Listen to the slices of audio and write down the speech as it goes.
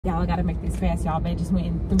Y'all, I gotta make this fast, y'all. They just went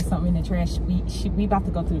and threw something in the trash. We about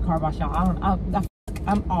to go through the car wash, y'all.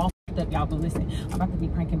 I'm all f***ed up, y'all, but listen, I'm about to be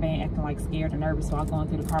pranking bang, acting like scared and nervous while going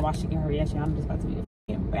through the car wash to get her reaction. I'm just about to be a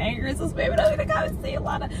f***ing banger. So baby, don't even gotta see a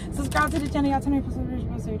lot of. Subscribe to the channel, y'all. Turn your post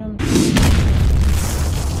so you don't.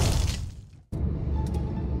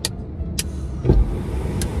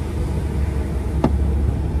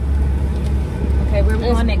 Okay, where we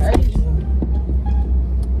going next?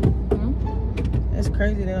 It's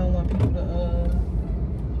crazy they don't want people to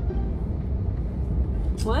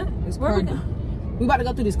What? It's where we about to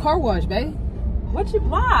go through this car wash, babe.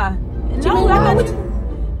 Why? No,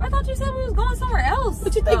 I thought you said we was going somewhere else.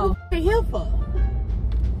 What you think we're here for?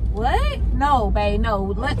 What? No, babe,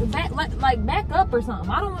 no. Back up or something.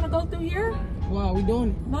 I don't want to go through here. Why are we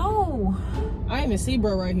doing it? No. I ain't even see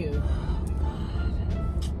bro right here.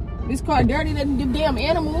 This car dirty than them damn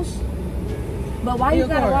animals. But why you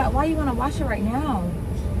wanna wash it right now?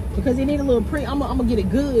 Because it need a little I'm gonna get it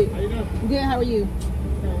good. How you doing? Good, how are you?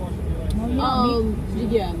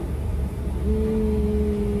 Yeah.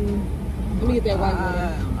 Let me get that white one.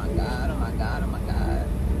 Oh my god, oh my god, oh my god.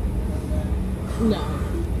 No.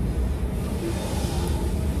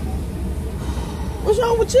 What's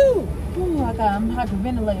wrong with you? Ooh, I'm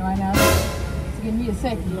hyperventilating right now. Just give me a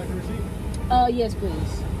second. Would you like a receipt? Yes,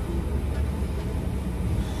 please.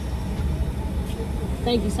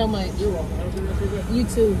 Thank you so much. You're welcome. Have a good rest of your day. You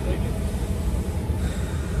too. Thank you.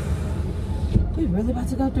 We really about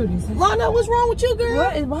to go through this. Lona, what's wrong with you, girl?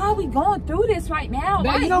 Why are we going through this right now?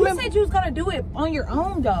 Babe, you said you was gonna do it on your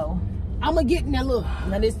own though. I'm gonna get in that look.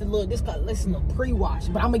 Now this the look. This got listen to pre-wash,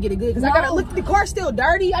 but I'm gonna get it good because I gotta look. The car's still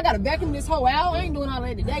dirty. I gotta vacuum this whole out. I ain't doing all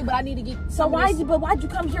that today, but I need to get. Why'd you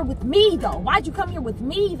come here with me though? Why'd you come here with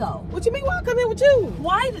me though? What you mean? Why I come here with you?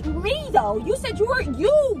 Why me though? You said you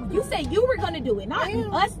said you were gonna do it, not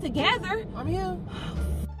us together. I'm here.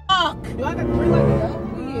 Fuck. Do I got to pre-like it though?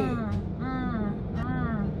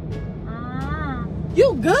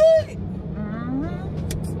 You good?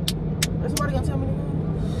 That's somebody gonna tell me to go.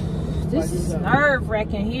 This is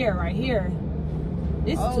nerve-wracking here, right here.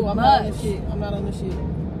 This is too much. I'm not on the shit.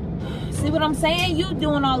 See what I'm saying? You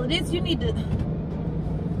doing all of this, you need to.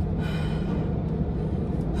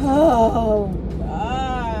 Oh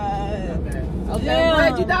God. Okay, I'm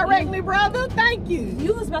glad you direct me, brother. Thank you.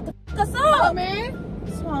 You was about to fuck us up. Oh man.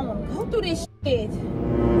 That's why I want to go through this shit.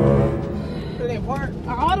 Through that part?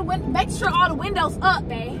 Make sure all the windows up,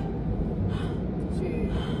 babe.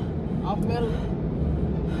 Shit. Off metal.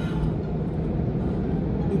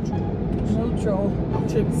 Neutral. I'm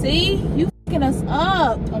tripping. See? You fucking us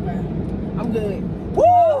up. Okay. I'm good. Woo!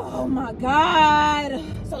 Oh my God.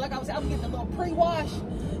 So like I was saying, I'm getting a little pre-wash,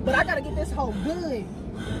 but I gotta get this whole good.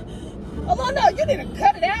 Oh no, you need to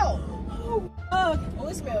cut it out. Oh,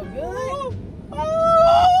 it smells good.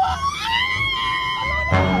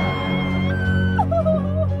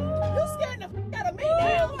 You scared the f out of me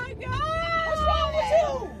now. Oh my God. What's wrong with you?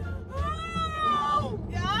 Oh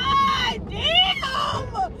God damn.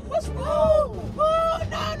 What's wrong? Oh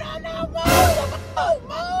no,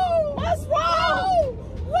 move. What's wrong?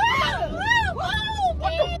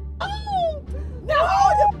 No,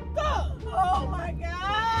 hold the f up. oh my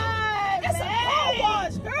God. It's a car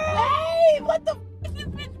wash, girl. Hey, what the f is this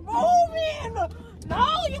bitch moving? No,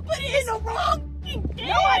 you put it in the wrong thing.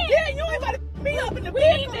 No, I didn't. You ain't about to me up in the We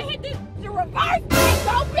need to hit the reverse and go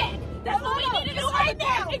back. That's what we need to do right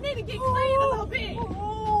now. It need to get clean a little bit.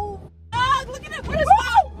 Oh, look at that. What is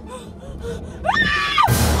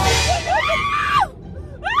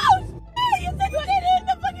you said you did it in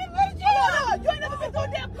the fucking video. You ain't never been through a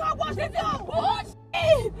damn car wash before.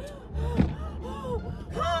 Bullshit.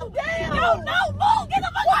 Calm down. No, move. Get the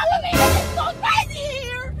fuck out of me. This is so crazy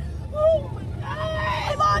here. Oh my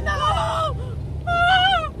God. Come on now.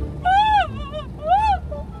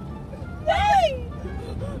 Hey.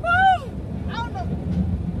 I don't know.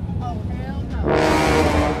 Oh, hell no.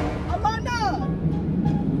 Alana.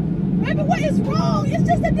 Baby, what is wrong? It's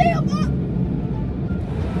just a damn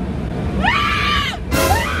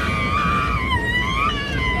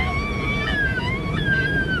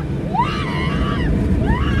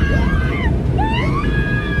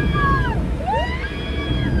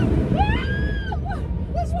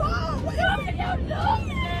What's wrong? What are you doing?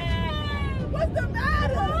 What's the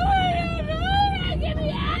matter? What are you doing? Get me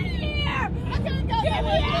out of here! I can't go. Get me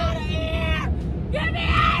out of here! Get me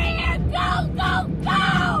out of here! Go!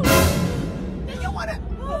 Then you wanna?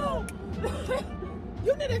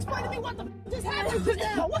 You need to explain to me what the just happened just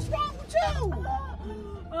now. What's wrong with you?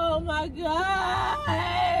 Oh my God!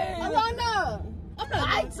 Alana,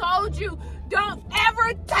 I told you, don't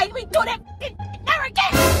ever take me through that ever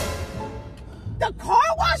again! The car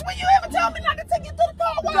wash? When you ever tell me not to take you to the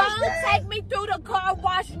car wash? Don't take me through the car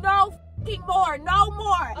wash no fucking more. No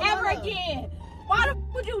more. Ever again. Why the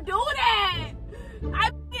would you do that?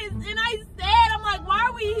 I said, I'm like, why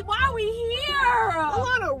are we here?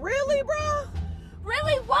 Alana, really, bro?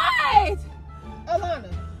 Really what?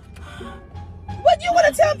 Alana. What you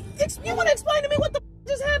wanna tell me? You wanna explain to me what the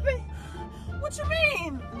just happened? What you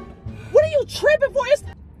mean? What are you tripping for?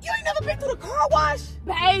 You ain't never been through the car wash?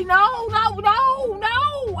 Babe, no.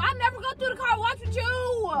 I never go through the car wash with you.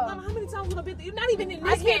 Alana, how many times have I been through? You're not even in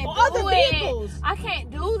this I vehicle. can't Other do it. vehicles. I can't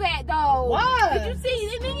do that though. Why? Did you see?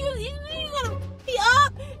 And then you're gonna be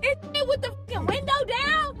up and with the fucking window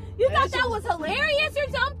down. You thought that was hilarious or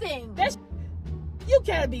something? You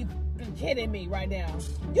can't be kidding me right now.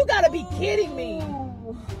 You gotta be kidding me.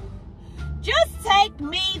 Ooh. Just take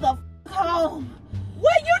me the home.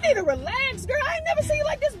 Well, you need to relax, girl. I ain't never seen you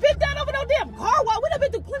like this bent down over no damn car wash. We done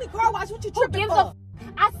been through plenty car wash. What you tripping for?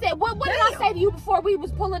 I said, what did I say to you before we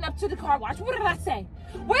was pulling up to the car wash? What did I say?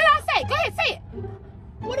 What did I say? Go ahead, say it.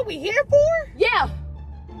 What are we here for? Yeah.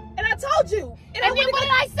 And I told you. And then what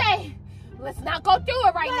did I say? Let's not go through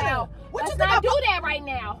it right now. Let's not do that right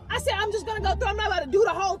now. I said, I'm just going to go through. I'm not about to do the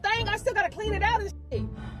whole thing. I still got to clean it out and shit.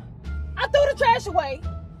 I threw the trash away.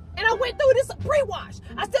 And I went through this pre-wash.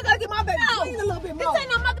 I still got to get my baby clean a little bit more. This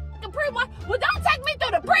ain't no motherfucking pre-wash. Well, don't take me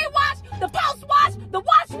through the pre-wash, the post-wash, the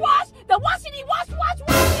wash, the washity wash.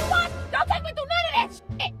 Don't take me through none of that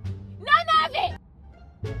shit. None of it.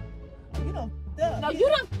 You done fucked up. No, you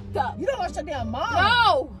done fucked up. You done lost your damn mind.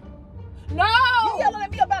 No. You yelling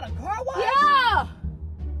at me about a car wash? Yeah.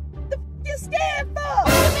 The f you scared for?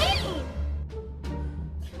 What do you mean?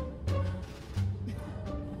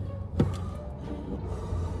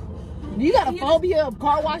 You got a phobia of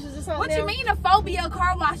car washes or something? What you mean a phobia of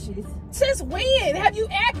car washes? Since when have you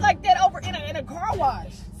act like that over in a car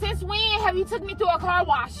wash? Since when have you took me through a car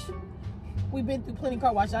wash? We've been through plenty of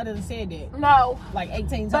car washes. I didn't say that. No. Like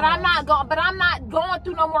 18 times. But I'm not going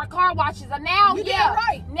through no more car washes. And now, you yeah.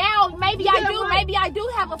 Right. Now maybe you I do. Right. Maybe I do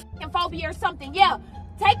have a fucking phobia or something. Yeah.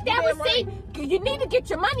 Take that receipt. Right. You need to get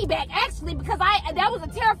your money back, actually, because that was a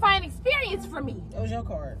terrifying experience for me. That was your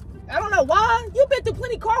card. I don't know why. You've been through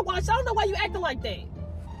plenty of car washes. I don't know why you acting like that.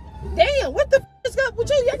 Damn, what the f is up with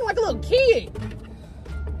you? You acting like a little kid.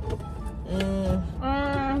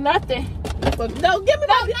 Nothing. No, give me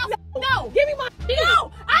my No. Give me my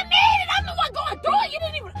No, I need it. I'm the one going through it. You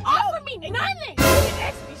didn't even offer me nothing. You didn't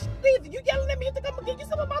ask me shit. You yelling at me. You think I'm gonna give you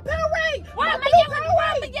some of my Powerade? Why am I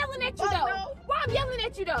yelling at you though? No. Why I'm yelling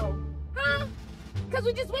at you though? Huh? Because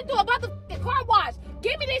we just went through a motherfucking car wash.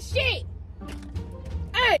 Give me this shit.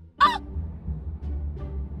 Hey. Oh.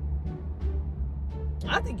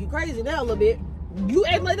 I think you crazy now a little bit. You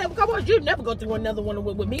act like that with car wash. You'll never go through another one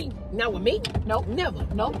with me. Not with me. Nope. Never.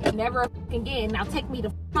 Nope. Never again. Now take me to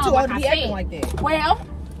home. Too old to be acting like that. Well,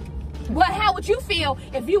 how would you feel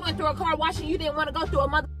if you went through a car wash and you didn't want to go through a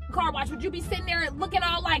motherfucking car wash? Would you be sitting there looking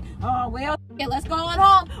all like, oh, well, yeah, let's go on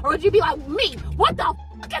home? Or would you be like, me, what the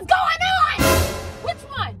fuck is going on? Which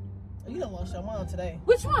one? You done lost your mind today.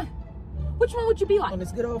 Which one? Which one would you be like? On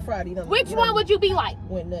this good old Friday. Which one would you be like?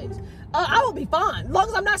 Went nuts. I will be fine. As long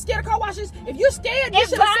as I'm not scared of car washes. If you're scared, you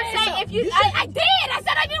should have said something. I did. I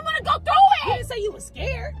said I didn't want to go through it. You didn't say you were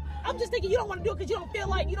scared. I'm just thinking you don't want to do it because you don't feel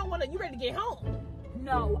like you ready to get home.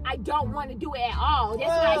 No, I don't want to do it at all. That's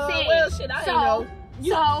what I said. Well, shit, I didn't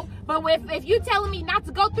know. But if you telling me not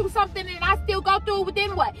to go through something and I still go through it,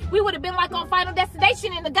 then what? We would have been like on Final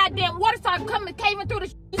Destination and the goddamn water started caving through the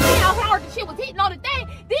shit. You see how hard the shit was hitting on the thing?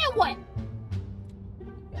 Then what?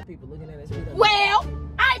 Got people looking at us. Well,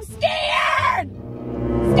 I'm scared.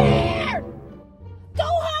 Scared. Go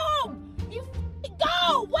home. You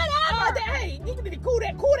go. Whatever. Hey, you need to cool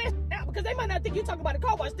that out because they might not think you're talking about a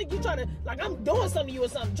car wash. Think you trying to, like, I'm doing something to you or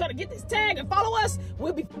something. Trying to get this tag and follow us.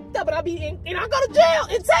 We'll be f***ed up and I'll be in, and I'll go to jail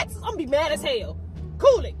in Texas. I'm gonna be mad as hell.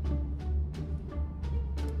 Cool it.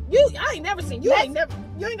 I ain't never seen you. You ain't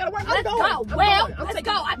gotta work. I'm going. Let's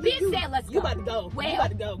go. I've been saying let's go. You about to go. Well, you about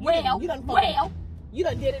to go. You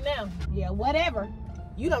done did it now. Yeah, whatever.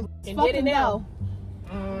 You done did it now.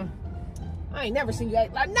 I ain't never seen you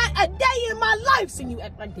act like, not a day in my life seen you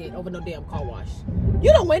act like that over no damn car wash.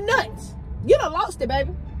 You done went nuts. You done lost it,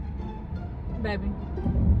 baby. Baby.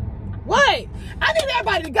 Wait, I need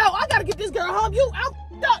everybody to go. I gotta get this girl home. I'm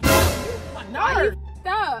stuck. My nerve.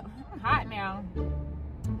 Stop. I'm hot now.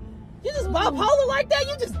 You just bipolar like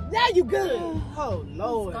that? Now you good. Oh,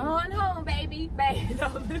 Lord. Going home, baby.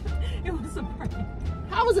 It was a prank.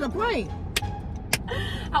 How was it a prank?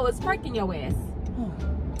 I was pranking your ass.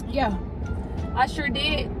 Yeah. I sure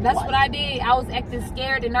did. That's what I did. I was acting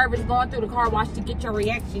scared and nervous going through the car wash to get your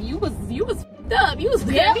reaction. You was up. You was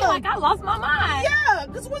looking at me like I lost my mind. Yeah,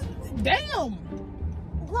 this was damn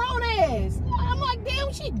grown ass. I'm like,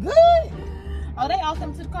 damn, she good. Oh, they all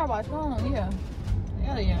come to the car wash. Oh, yeah.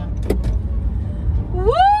 Hell yeah.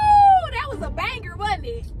 Woo! That was a banger, wasn't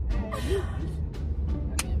it?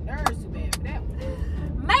 Nerves too bad for that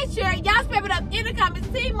one. Make sure y'all spam it up in the comments.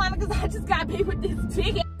 See, Monica, because I just got beat with this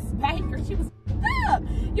big ass banger. She was up.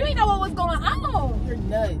 You ain't know what was going on. You're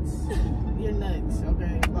nuts. You're nuts.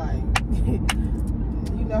 Okay, like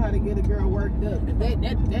you know how to get a girl worked up.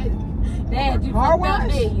 Dad, you car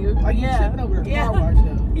wash? you. Are you tripping over a car wash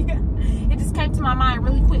though? Yeah. It just came to my mind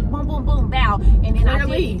really quick. Boom, boom, boom, bow. And then I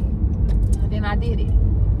did it. And then I did it.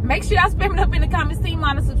 Make sure y'all spam it up in the comments. See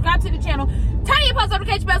Lana, subscribe to the channel. Turn your post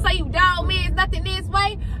notification bell so you don't miss nothing this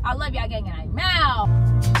way. I love y'all, gang, and I'm out.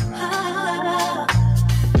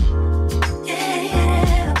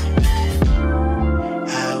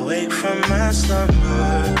 I wake from my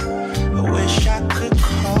slumber. I wish I could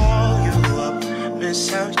call you up, miss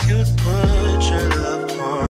how you'd put